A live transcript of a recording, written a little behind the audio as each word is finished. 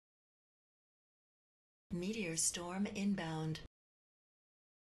Meteor storm inbound.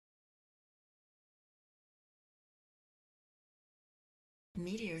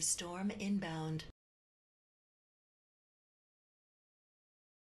 Meteor storm inbound.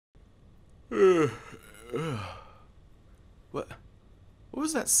 What? What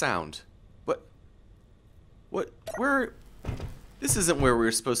was that sound? What? Where? This isn't where we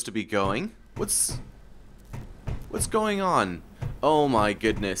were supposed to be going. What's going on? Oh my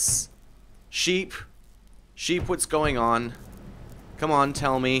goodness. Sheep? Sheep, what's going on? Come on,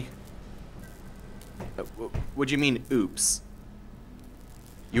 tell me. What do you mean, oops?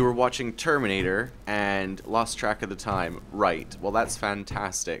 You were watching Terminator and lost track of the time. Right. Well, that's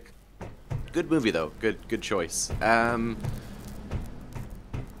fantastic. Good movie, though. Good choice. I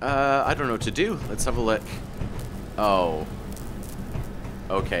don't know what to do. Let's have a look. Oh.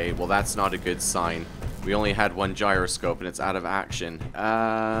 Okay, well, that's not a good sign. We only had one gyroscope and it's out of action.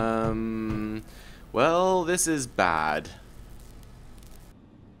 Well, this is bad.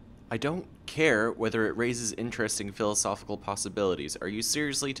 I don't care whether it raises interesting philosophical possibilities. Are you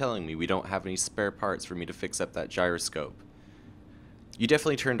seriously telling me we don't have any spare parts for me to fix up that gyroscope? You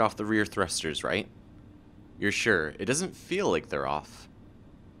definitely turned off the rear thrusters, right? You're sure? It doesn't feel like they're off.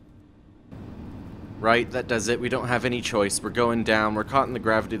 Right, that does it. We don't have any choice. We're going down. We're caught in the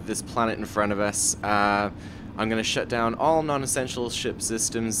gravity of this planet in front of us. I'm going to shut down all non-essential ship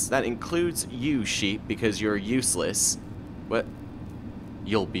systems. That includes you, sheep, because you're useless. What?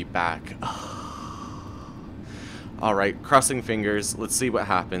 You'll be back. Alright, crossing fingers. Let's see what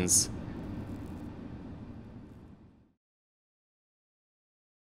happens.